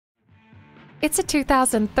It's a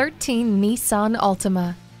 2013 Nissan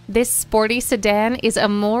Altima. This sporty sedan is a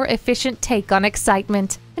more efficient take on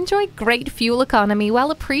excitement. Enjoy great fuel economy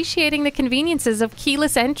while appreciating the conveniences of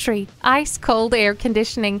keyless entry, ice-cold air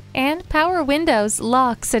conditioning, and power windows,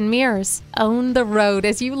 locks, and mirrors. Own the road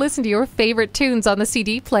as you listen to your favorite tunes on the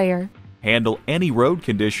CD player. Handle any road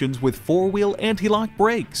conditions with four-wheel anti-lock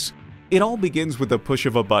brakes. It all begins with the push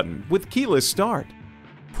of a button with keyless start.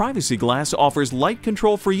 Privacy Glass offers light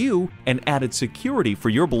control for you and added security for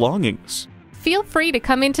your belongings. Feel free to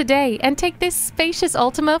come in today and take this spacious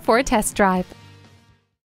Altima for a test drive.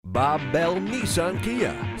 Bell Nissan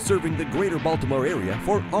Kia, serving the greater Baltimore area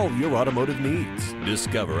for all your automotive needs.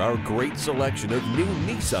 Discover our great selection of new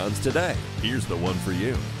Nissans today. Here's the one for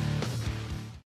you.